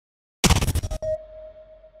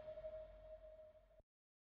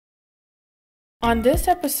On this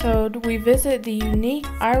episode, we visit the unique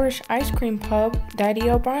Irish ice cream pub, Daddy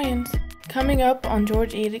O'Brien's, coming up on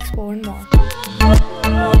George Eat, Explore, and More.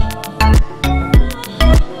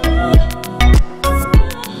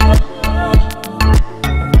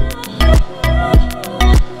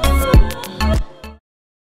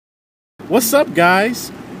 What's up,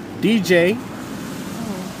 guys? DJ. Yeah,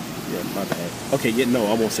 my bad. Okay, yeah, no,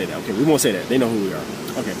 I won't say that. Okay, we won't say that. They know who we are.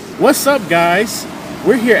 Okay. What's up, guys?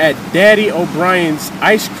 We're here at Daddy O'Brien's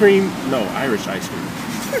Irish ice cream.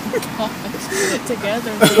 Let's put it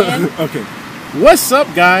together, man. Okay. What's up,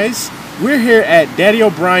 guys? We're here at Daddy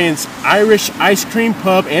O'Brien's Irish Ice Cream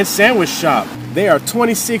Pub and Sandwich Shop. They are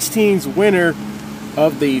 2016's winner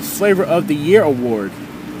of the Flavor of the Year Award.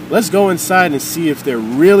 Let's go inside and see if they're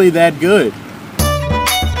really that good.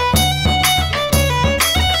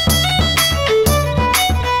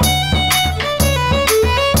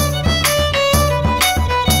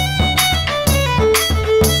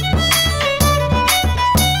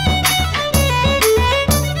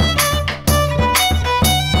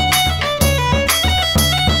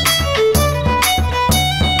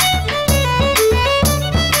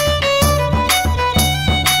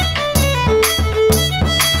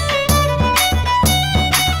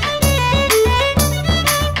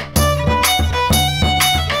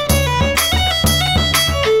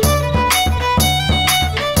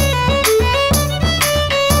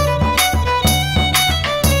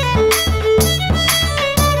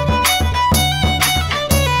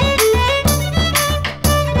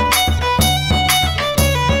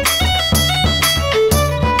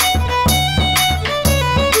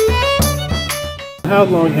 How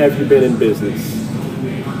long have you been in business?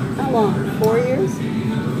 How long? 4 years?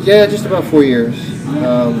 Yeah, just about 4 years.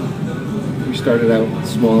 We started out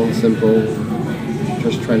small and simple,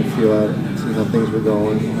 just trying to feel out, see how things were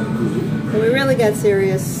going. And we really got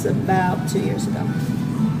serious about 2 years ago.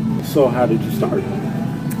 So how did you start?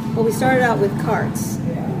 Well, we started out with carts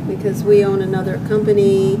because we own another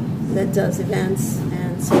company that does events,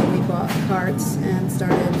 and so we bought carts and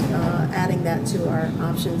started adding that to our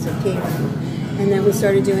options of catering. And then we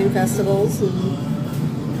started doing festivals and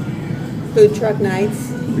food truck nights.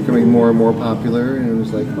 Becoming more and more popular, and it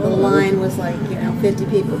was like, The line was like, 50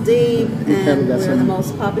 people deep, and we were the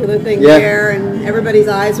most popular thing Yeah. there, and everybody's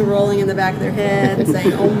eyes were rolling in the back of their head and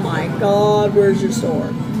saying, oh my God, where's your store?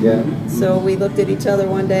 Yeah. So we looked at each other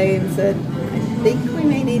one day and said, I think we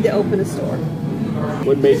may need to open a store.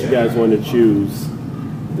 What made you guys want to choose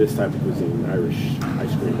this type of cuisine, Irish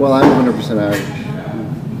ice cream? Well, I'm 100% Irish,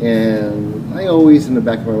 and I always, in the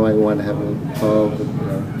back of my mind, wanted to have a pub,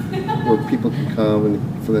 where people can come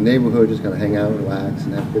and from the neighborhood just kind of hang out, relax,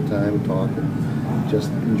 and have a good time, and talk, and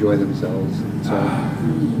just enjoy themselves. And so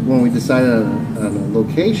when we decided on a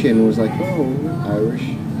location, it was like, Irish,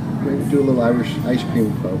 maybe do a little Irish ice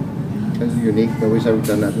cream pub. Kind of unique. Nobody's ever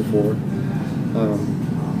done that before.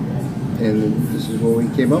 And this is what we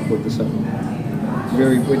came up with.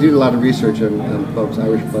 We did a lot of research on pubs,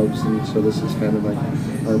 Irish pubs, and so this is kind of like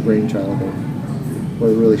our brainchild of what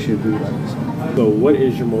it really should be like. So what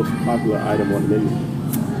is your most popular item on the menu?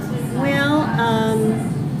 Well,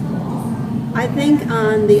 I think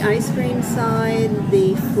on the ice cream side,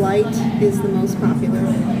 the Flight is the most popular.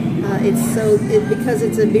 Because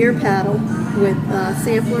it's a beer paddle with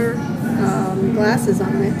sampler glasses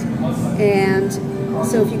on it, and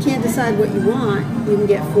so if you can't decide what you want, you can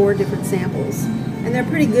get 4 different samples. And they're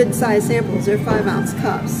pretty good sized samples. They're 5-ounce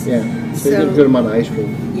cups. Yeah, so you get a good amount of ice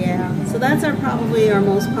cream. Yeah, so that's probably our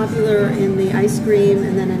most popular in the ice cream.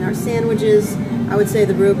 And then in our sandwiches, I would say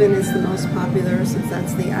the Reuben is the most popular since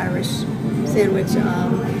that's the Irish sandwich.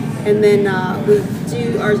 And then we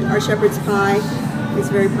do our shepherd's pie is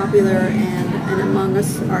very popular. And among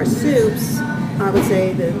us, our soups, I would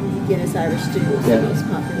say the Guinness Irish stew is the most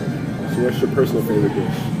popular. So what's your personal favorite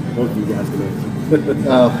dish? Both of you guys can answer.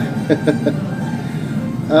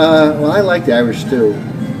 Well, I like the Irish stew.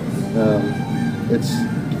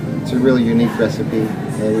 It's a really unique recipe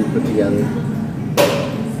that we put together.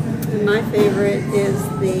 And my favorite is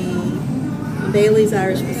the Bailey's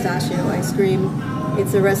Irish Pistachio Ice Cream.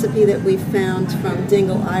 It's a recipe that we found from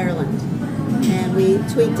Dingle, Ireland. And we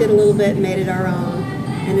tweaked it a little bit, made it our own,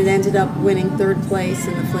 and it ended up winning 3rd place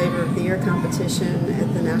in the Flavor of the Year competition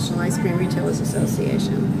at the National Ice Cream Retailers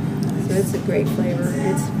Association. So it's a great flavor.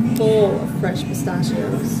 It's full of fresh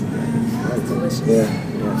pistachios. It's delicious. Yeah.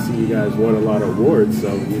 I see you guys won a lot of awards,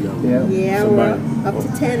 so Yeah, we're up to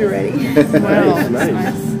 10 already. Wow,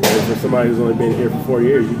 nice. For somebody who's only been here for 4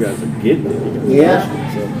 years, you guys are getting it. Yeah.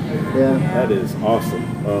 That is awesome.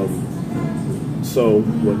 So,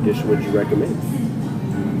 what dish would you recommend?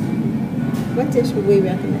 What dish would we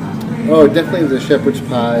recommend? Oh, definitely the shepherd's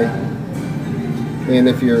pie. And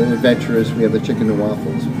if you're adventurous, we have the chicken and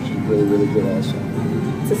waffles, which is really, really good also.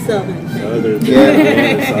 It's a southern thing. Southern. Yeah.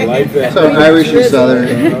 Yes, I like that. So Irish and Southern,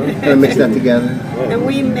 kind of mix that together. And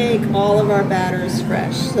we make all of our batters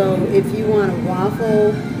fresh. So if you want a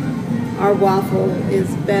waffle, our waffle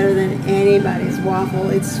is better than anybody's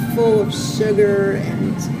waffle. It's full of sugar,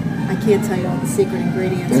 and I can't tell you all the secret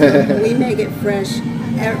ingredients. But we make it fresh,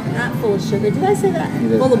 not full of sugar. Did I say that?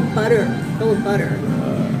 Full of butter. Full of butter.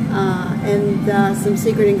 And some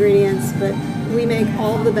secret ingredients. But we make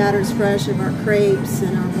all of the batters fresh of our crepes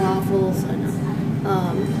and our waffles. And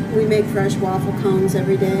we make fresh waffle cones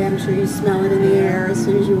every day. I'm sure you smell it in the air as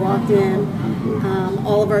soon as you walked in.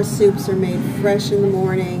 All of our soups are made fresh in the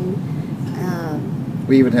morning.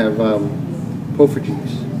 We even have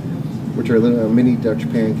poffertjes, which are little mini Dutch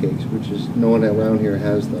pancakes, which is no one around here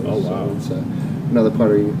has those. Oh, wow. So it's another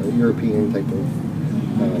part of European type of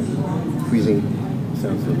cuisine.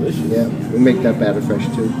 Sounds delicious. Yeah, we make that batter fresh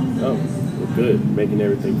too. Oh, well, good. Making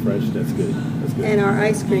everything fresh. That's good. That's good. And our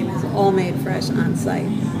ice cream is all made fresh on site.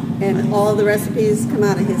 And all the recipes come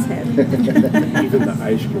out of his head. Even the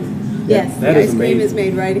ice cream. Yes, That the is ice cream amazing. is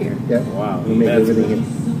made right here. Yeah, Wow, we make that's everything good.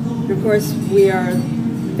 here. And of course, we are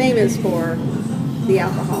famous for the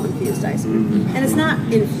alcohol-infused ice cream. And it's not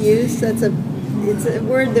infused. It's a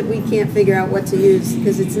word that we can't figure out what to use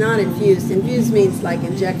because it's not infused. Infused means like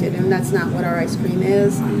injected, and that's not what our ice cream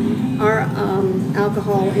is. Our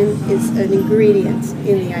alcohol is an ingredient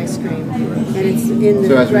in the ice cream, and it's in the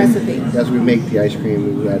So recipe. as we make the ice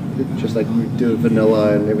cream, we add, just like we do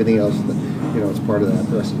vanilla and everything else, it's part of that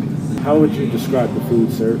recipe. How would you describe the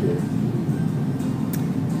food served here?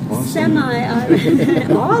 Awesome.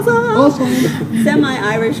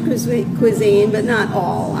 Semi-Irish cuisine, but not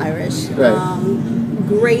all Irish. Right.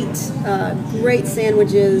 Great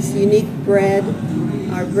sandwiches, unique bread.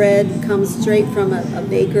 Our bread comes straight from a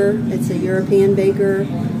baker. It's a European baker.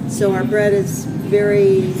 So our bread is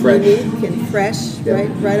very Fresh. unique and fresh, Yeah.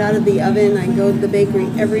 right out of the oven. I go to the bakery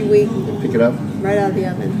every week, Pick it up. right out of the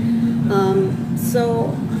oven.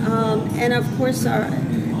 And of course,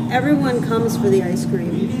 everyone comes for the ice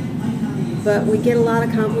cream, but we get a lot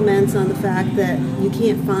of compliments on the fact that you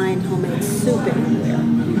can't find homemade soup anywhere.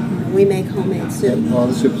 We make homemade soup. All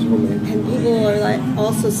the soups are homemade. And people are like,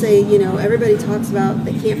 also say, everybody talks about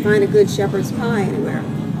they can't find a good shepherd's pie anywhere.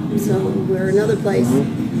 So we're another place.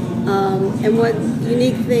 And what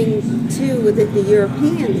unique thing too that the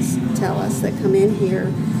Europeans tell us that come in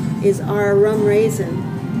here is our rum raisin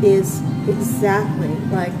is exactly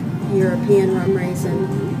like European rum raisin.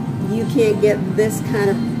 You can't get this kind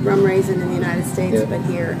of rum raisin in the United States, but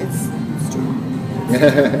here it's strong.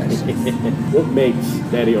 What makes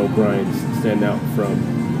Daddy O'Brien's stand out from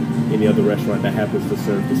any other restaurant that happens to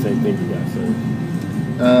serve the same thing you guys serve?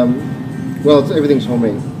 Well, everything's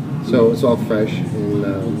homemade, so it's all fresh,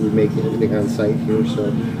 and we make everything on site here.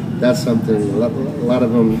 So that's something. A lot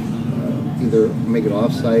of them either make it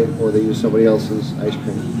off-site or they use somebody else's ice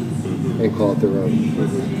cream and call it their own.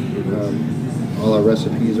 All our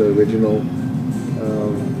recipes are original.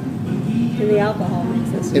 And the alcohol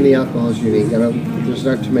makes us And the alcohol is unique. There's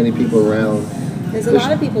not too many people around. There's a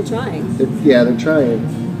lot of people trying. They're trying.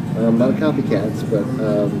 A lot of copycats, but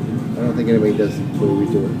I don't think anybody does it the way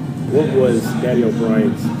we do it. What was Daddy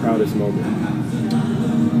O'Brien's proudest moment?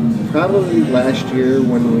 Probably last year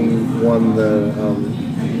when we won the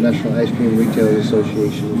National Ice Cream Retailers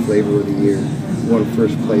Association Flavor of the Year. We won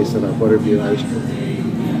first place in our butterbeer ice cream.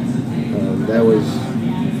 That was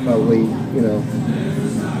probably,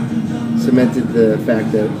 cemented the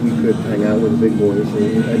fact that we could hang out with the big boys.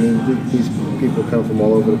 And, these people come from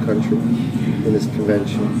all over the country in this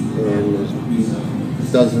convention, and there's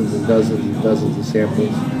dozens and dozens and dozens of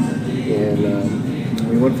samples, and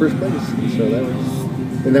we won first place. So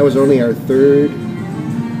that was only our third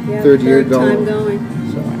year time going. going.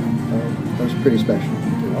 So that was pretty special.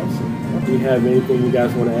 Awesome. Do you have anything you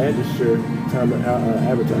guys want to add? Just your time to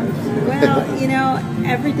advertise. Well,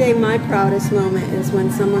 every day my proudest moment is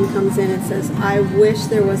when someone comes in and says, I wish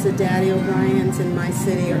there was a Daddy O'Brien's in my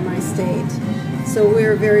city or my state. So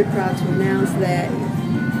we're very proud to announce that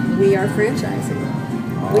we are franchising.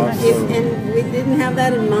 Awesome. And we didn't have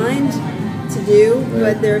that in mind to do,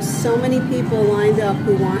 but there are so many people lined up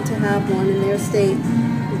who want to have one in their state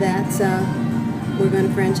that we're going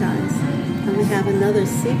to franchise. And we have another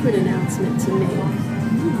secret announcement to make.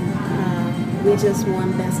 We just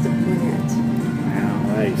won Best of Gwinnett. Wow,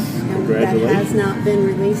 nice. And Congratulations. that has not been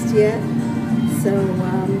released yet. So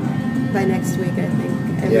by next week, I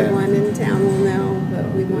think everyone in town will know.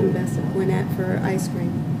 But we won Best of Gwinnett for ice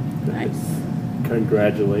cream. Nice.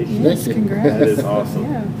 Congratulations. Thank you. That is awesome.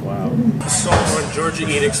 Yeah. Wow. So on Georgia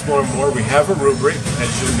Eat Explore More, we have a rubric,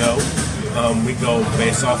 as you know. We go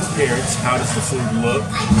based off appearance. How does the food look?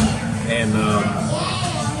 And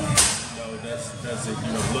does it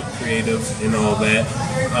look creative and all that?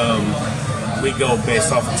 We go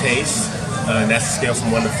based off of taste. And that's a scale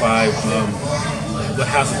from 1 to 5.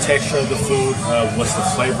 How's the texture of the food? What's the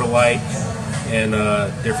flavor like? And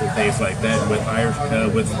different things like that.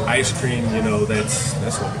 With ice cream, that's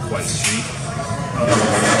going to be quite cheap.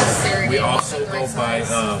 We also go by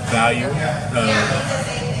value.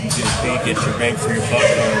 You get your bang for your buck.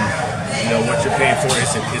 What you're paying for,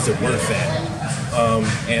 is it worth that?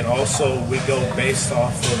 And also we go based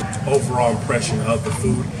off of overall impression of the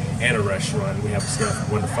food and a restaurant. We have a scale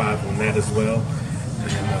from 1 to 5 on that as well.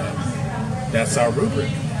 And that's our rubric.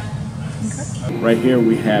 Right here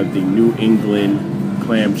we have the New England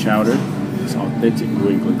clam chowder. It's authentic New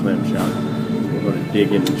England clam chowder. We're going to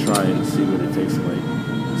dig in and try it and see what it tastes like.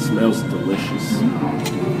 It smells delicious.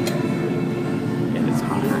 And it's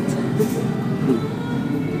hot.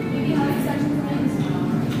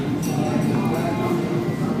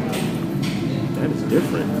 That is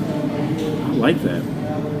different. I like that.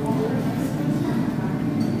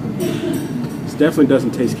 This definitely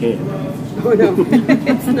doesn't taste canned. Oh no,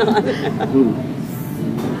 it's not.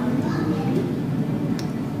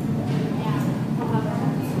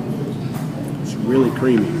 It's really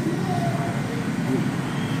creamy.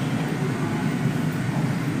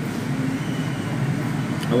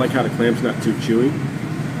 I like how the clam's not too chewy.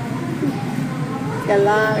 Got a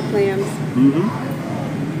lot of clams. Mm-hmm.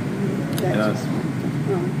 That's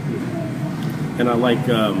And I like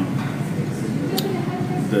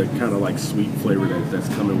the kind of like sweet flavor that's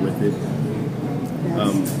coming with it.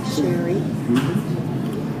 cherry.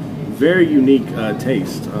 Very unique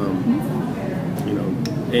taste.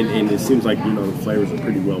 And it seems like the flavors are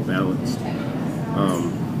pretty well balanced.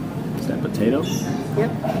 Is that potato?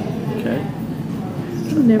 Yep. Okay.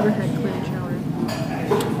 I've never had clam chowder.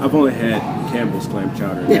 I've only had Campbell's clam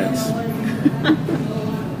chowder. That's.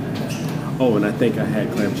 Oh, and I think I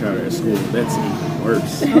had clam chowder at school. That's even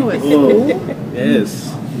worse. Oh, it's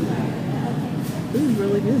Yes. This is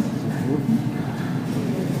really good.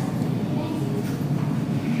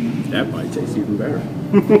 That might taste even better.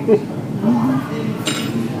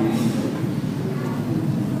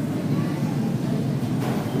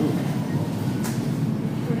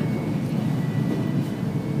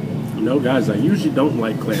 Guys, I usually don't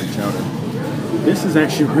like clam chowder. This is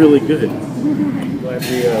actually really good. I'm glad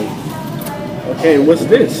we. Okay, what's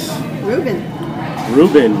this? Reuben.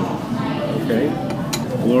 Reuben. Okay.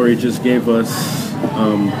 Gloria just gave us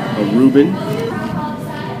a Reuben.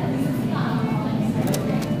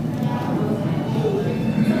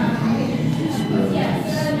 It's really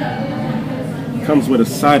nice. Comes with a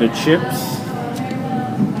side of chips.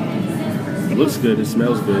 It looks good. It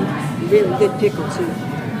smells good. Really good pickle too.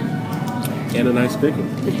 And a nice pickle.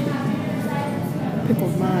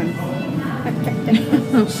 Pickle's mine.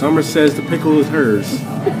 Summer says the pickle is hers.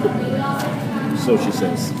 So she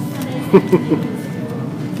says.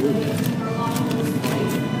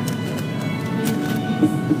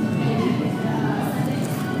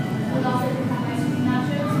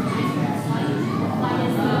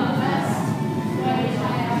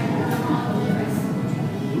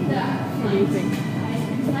 What do you think?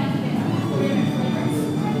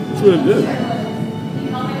 It's really good.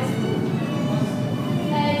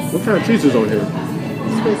 What kind of cheese is on here?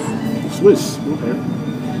 Swiss. Swiss. Okay.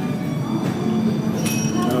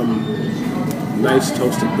 Nice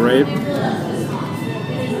toasted bread.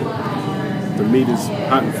 The meat is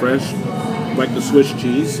hot and fresh, like the Swiss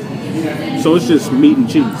cheese. So it's just meat and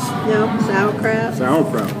cheese. No, sauerkraut.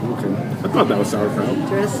 Sauerkraut. Okay. I thought that was sauerkraut.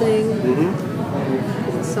 Dressing.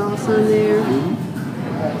 Mm-hmm. There's sauce on there.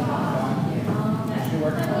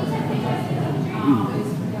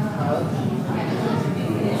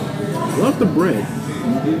 Love the bread.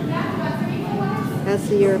 That's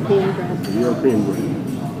the European bread. The European bread.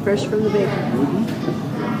 Fresh from the baker.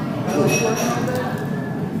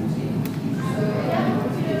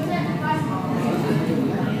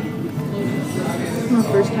 My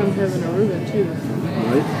first time having a Reuben too.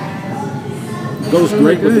 Right? Goes Really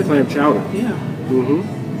great with the good. clam chowder. Yeah. Mm-hmm.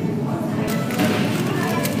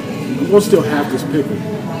 I'm gonna still have this pickle.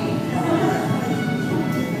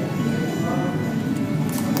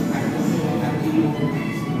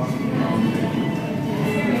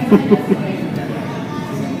 Okay.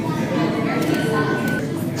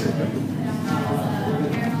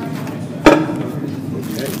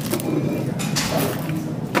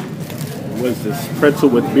 What is this? pretzel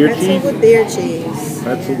with beer Pretzel cheese. with beer cheese.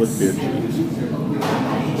 Pretzel with beer cheese.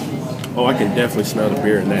 Oh, I can definitely smell the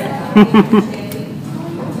beer in that.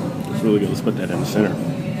 It's really good. Let's put that in the center.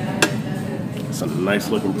 It's a nice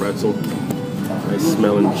looking pretzel. Nice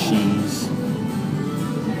smelling cheese.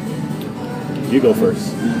 You go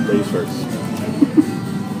first. Ladies first.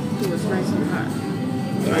 It was nice and hot.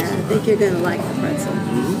 Yeah, I think you're going to like the pretzel.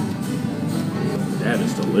 That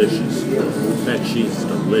is delicious. That cheese is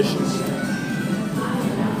delicious.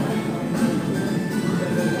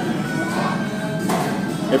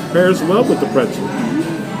 It pairs well with the pretzel.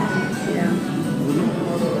 Yeah.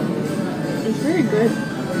 It's very good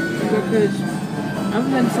because I've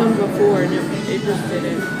had some before and it just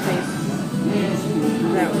didn't taste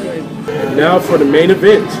that good. And now for the main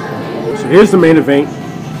event. So here's the main event.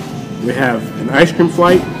 We have an ice cream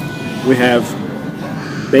flight. We have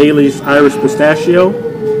Bailey's Irish Pistachio.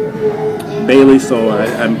 Bailey, so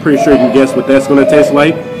I'm pretty sure you can guess what that's going to taste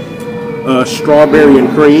like. Strawberry and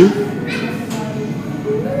cream.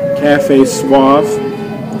 Cafe Suave.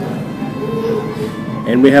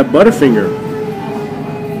 And we have Butterfinger.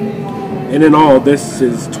 And in all, this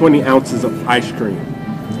is 20 ounces of ice cream.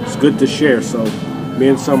 It's good to share, so me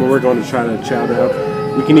and Summer, we're going to try to chow down.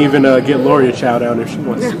 We can even get Lori to chow down if she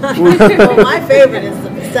wants. Well, my favorite is the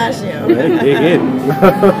pistachio. Man, dig in.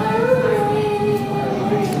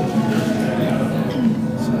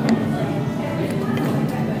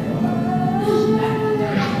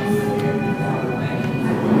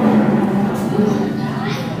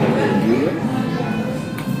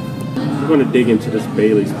 We're going to dig into this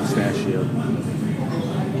Bailey's pistachio.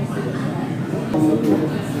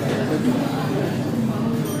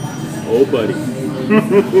 Oh, buddy.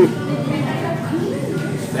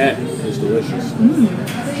 That is delicious.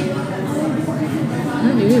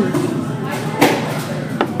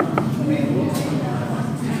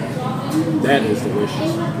 That is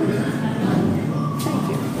delicious. I'm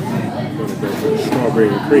going to go for the strawberry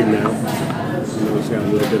and cream now. You know, it's got a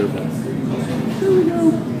little bit of that. There we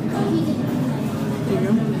go.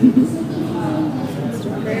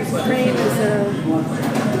 Strawberry cream is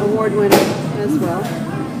an award winner as well.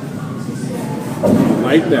 I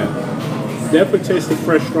like that. Definitely taste the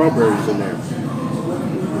fresh strawberries in there.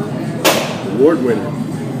 Award winner.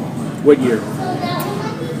 What year?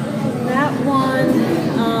 That one,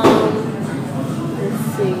 let's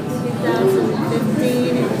see,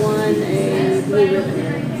 2015, it won a blue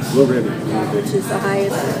ribbon, Blue ribbon. which is the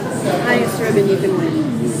highest ribbon you can win.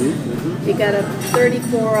 You got a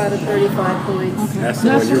 34 out of 35 points. That's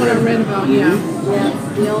That's the one what I you're read in. about, yeah. Yeah,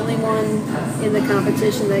 the only one in the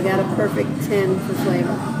competition that got a perfect 10 for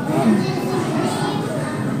flavor.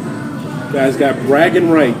 Guys got bragging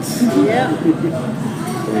rights. Yeah,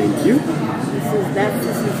 Thank you. this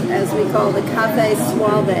is as we call the Cafe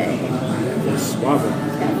Suave. Suave.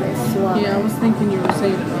 Cafe Suave. Yeah, I was thinking you were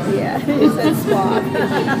saying about it. Yeah, it said suave.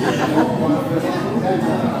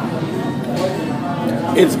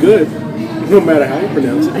 It's good, no matter how you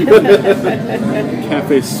pronounce it.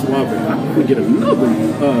 Cafe Suave. I'm going to get another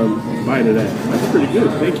bite of that. That's pretty good.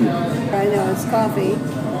 Thank you. I know, it's coffee.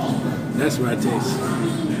 That's what I taste.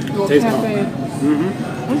 Well, Tastes cafe.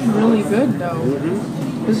 It's really good though.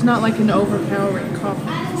 It's not like an overpowering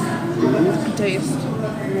coffee taste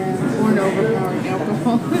Yeah. or an overpowering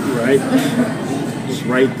alcohol. Right? Just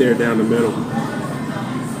right there down the middle.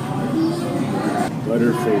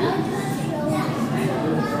 Butterfinger.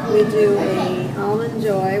 We do a Almond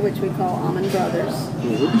Joy, which we call Almond Brothers.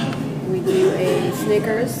 We do a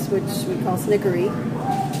Snickers, which we call Snickery.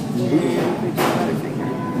 And we do Butterfinger.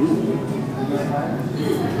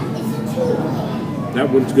 That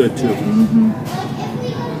one's good too.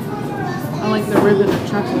 I like the ribbon of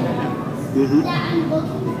chocolate in it.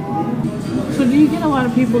 So do you get a lot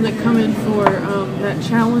of people that come in for that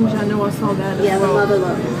challenge? I know I saw that as Yeah, the well. Mother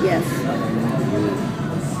Love, yes.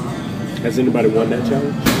 Has anybody won that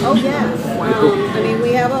challenge? Oh, yeah. I mean,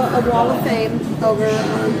 we have a wall of fame over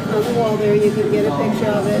on the wall there. You can get a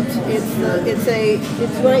picture of it.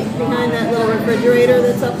 It's right behind that little refrigerator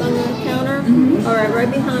that's up on the counter. All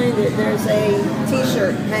right behind it, there's a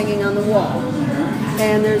T-shirt hanging on the wall.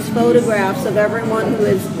 And there's photographs of everyone who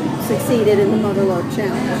has succeeded in the Mother Love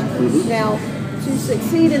Challenge. Now, to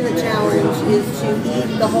succeed in the challenge is to eat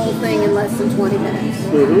the whole thing in less than 20 minutes.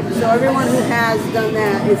 So everyone who has done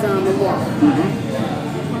that is on the wall.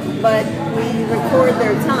 But we record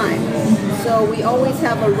their time. So we always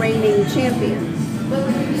have a reigning champion.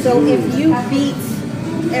 So if you beat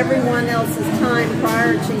everyone else's time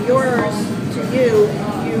prior to yours, to you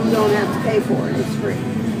don't have to pay for it. It's free.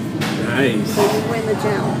 Nice. So you win the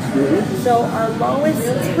challenge. So our lowest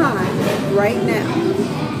time right now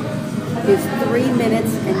is 3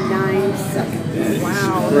 minutes and 9 seconds.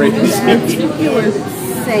 Wow. Great. That's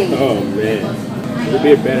insane. Oh man. It would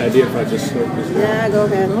be a bad idea if I just slurped this. Yeah, go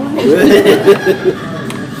ahead.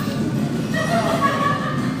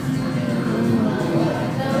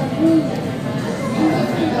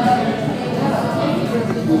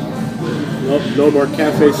 Nope, no more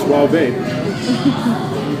Cafe Suave.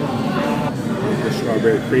 The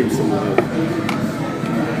strawberry cream some love.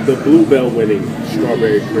 The Bluebell winning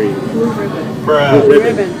strawberry cream. Blue ribbon. Blue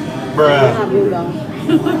ribbon. Bruh. Not bluebell.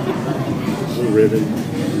 Blue ribbon.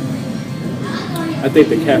 I think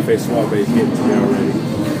the Cafe Suave is getting to me already.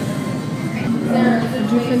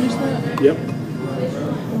 Did you finish that? Yep.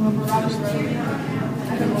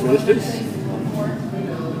 Haven't finished this?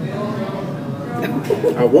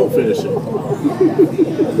 I won't finish it.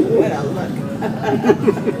 What a look.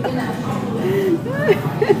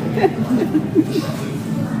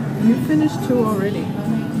 You finished 2 already.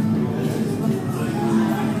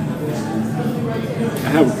 I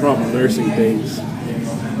have a problem nursing things.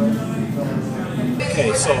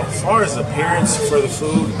 Okay, so as far as appearance for the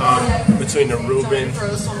food, between the Reuben,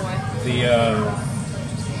 the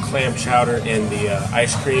clam chowder, and the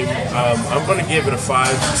ice cream, I'm going to give it a 5,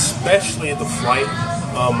 especially the flight.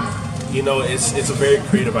 You know, it's a very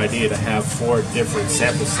creative idea to have 4 different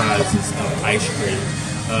sample sizes of ice cream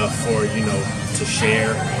for, you know, to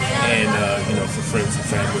share and, you know, for friends and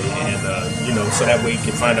family, and, you know, so that way you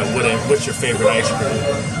can find out what's your favorite ice cream.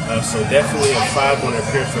 So definitely a 5 on the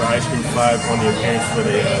appearance for the ice cream, 5 on the appearance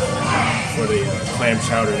for the clam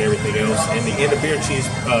chowder and everything else, and the beer cheese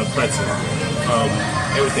pretzel.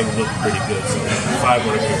 Everything looked pretty good, so 5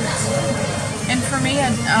 on appearance. And for me, I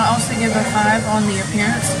also give a 5 on the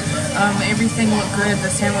appearance. Everything looked good. The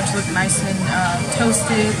sandwich looked nice and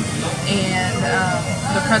toasted, and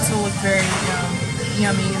the pretzel looked very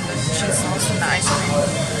yummy, and the cheese sauce and the ice cream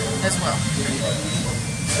as well.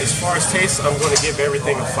 As far as taste, I'm going to give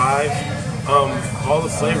everything a 5. All the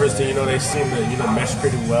flavors, you know, they seem to, you know, mesh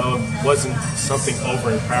pretty well. It wasn't something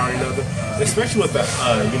overpowering of it, especially with the,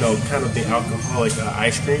 you know, kind of the alcoholic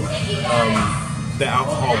ice cream. The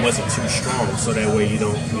alcohol wasn't too strong, so that way you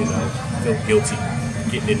don't, you know, feel guilty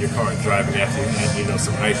getting in your car and driving after you had, you know,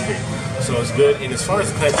 some ice cream. So it's good. And as far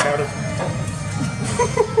as the clam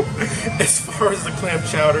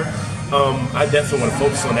chowder, I definitely want to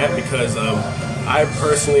focus on that because I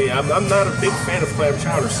personally, I'm not a big fan of clam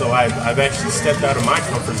chowder, so I've actually stepped out of my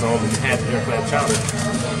comfort zone and had their clam chowder.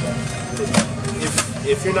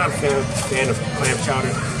 If you're not a fan of clam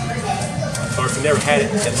chowder, or if you never had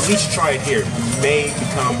it, at least try it here. You may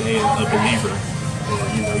become a believer, or,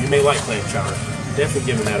 you know, you may like clam chowder.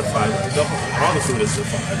 Definitely giving that a 5. All the food is a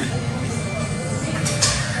 5.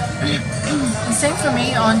 Same for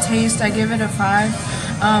me on taste. I give it a 5.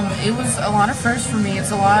 It was a lot of first for me.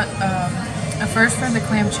 It's a lot. A first for the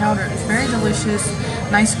clam chowder. It's very delicious,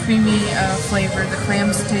 nice creamy flavor. The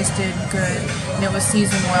clams tasted good, and it was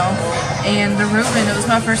seasoned well. And the Reuben, it was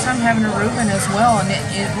my first time having a Reuben as well, and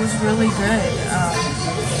it was really good.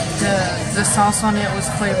 The sauce on it was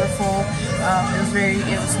flavorful.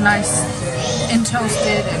 It was nice and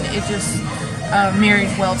toasted, and it just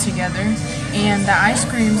married well together. And the ice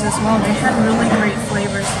creams as well, they had really great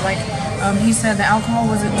flavors. Like he said, the alcohol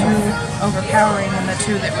wasn't too overpowering in the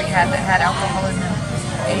 2 that we had that had alcohol in them,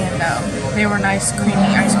 and they were nice,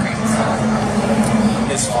 creamy ice creams.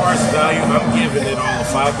 As far as value, I'm giving it all a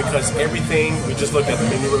 5 because everything, we just looked at the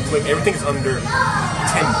menu real quick, everything's under $10.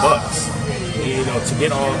 You know, to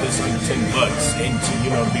get all of this under $10 and to,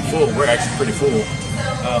 you know, to be full, we're actually pretty full.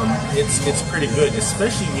 It's pretty good,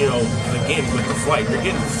 especially, you know, again with the flight, you're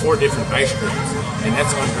getting 4 different ice creams, and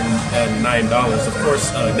that's under $9. Of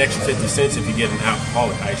course, an extra 50 cents if you get an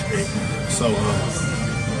alcoholic ice cream. So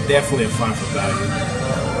definitely a 5 for value.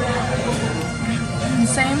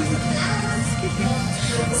 Same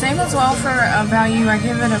as well for value. I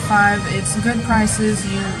give it a 5. It's good prices.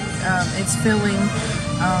 It's filling.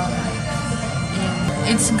 And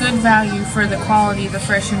it's good value for the quality, the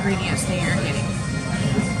fresh ingredients that you're getting.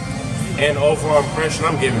 And overall impression,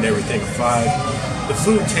 I'm giving everything a 5. The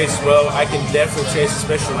food tastes well. I can definitely taste,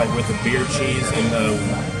 especially like with the beer cheese and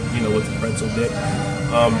you know, with the pretzel dip.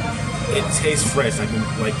 It tastes fresh. I can,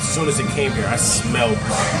 like, as soon as it came here, I smelled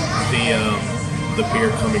the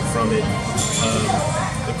beer coming from it.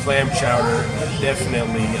 The clam chowder,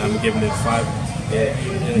 definitely, I'm giving it a 5.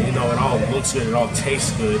 You know, it all looks good. It all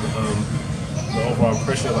tastes good. The overall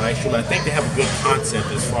impression of the ice cream, I think they have a good concept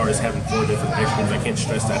as far as having 4 different ice creams. I can't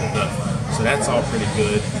stress that enough. So that's all pretty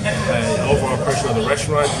good. Overall impression of the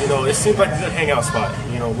restaurant, you know, it seems like a good hangout spot.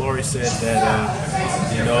 You know, Lori said that,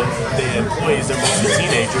 you know, the employees, they're mostly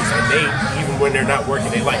teenagers, and they even when they're not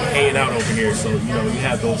working, they like hanging out over here. So, you know, you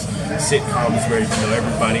have those sitcoms where, you know,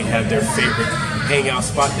 everybody have their favorite hangout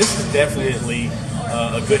spot. This is definitely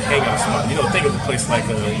a good hangout spot. You know, think of a place like,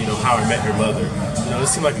 you know, How I Met Your Mother. You know,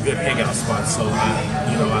 this seemed like a good hangout spot. So,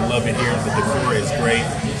 I love it here. The decor is great.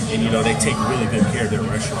 And, you know, they take really good care of their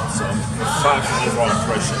restaurant. So, 5 for overall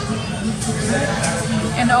impression.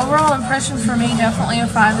 An overall impression for me, definitely a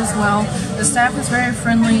 5 as well. The staff is very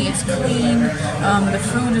friendly, it's clean, the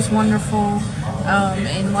food is wonderful,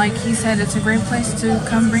 and like he said, it's a great place to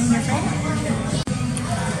come bring your family.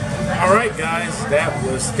 Alright guys, that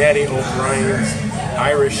was Daddy O'Brien's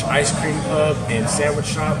Irish Ice Cream Pub and Sandwich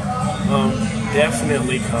Shop.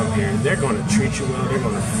 Definitely come here. They're going to treat you well, they're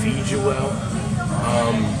going to feed you well.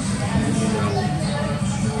 You know,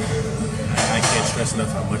 I can't stress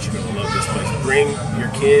enough how much you're going to love this place. Bring your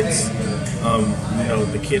kids. You know,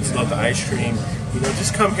 the kids love the ice cream. You know,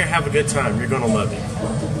 just come here, have a good time. You're going to love it.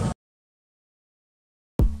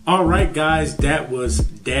 All right, guys, that was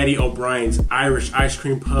Daddy O'Brien's Irish Ice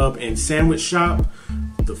Cream Pub and Sandwich Shop.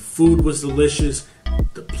 The food was delicious.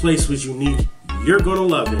 The place was unique. You're going to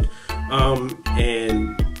love it.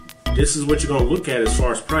 And this is what you're going to look at as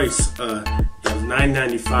far as price. It was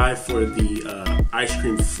 $9.95 for the ice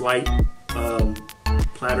cream flight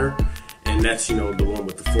platter, and that's, you know, the one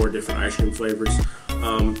with the 4 different ice cream flavors,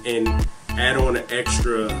 and add on an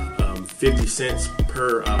extra 50 cents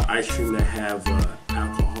per ice cream that have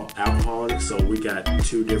alcohol in it. So we got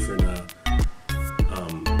 2 different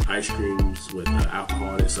ice creams with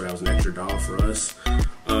alcohol in it, so that was an extra $1 for us,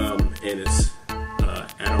 and it's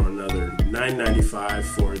add on another $9.95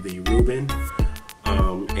 for the Reuben,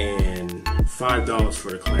 and $5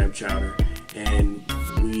 for the clam chowder. And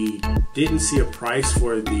we didn't see a price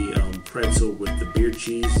for the pretzel with the beer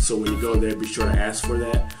cheese, so when you go there, be sure to ask for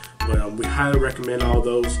that. But we highly recommend all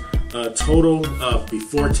those. Total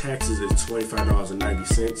before taxes is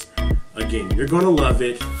 $25.90. Again, you're going to love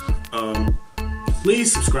it.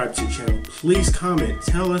 Please subscribe to the channel. Please comment.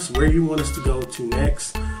 Tell us where you want us to go to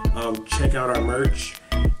next. Check out our merch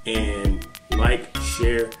and like,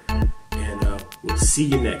 share, and we'll see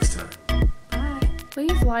you next time.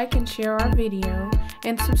 Please like and share our video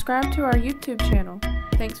and subscribe to our YouTube channel.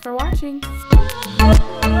 Thanks for watching.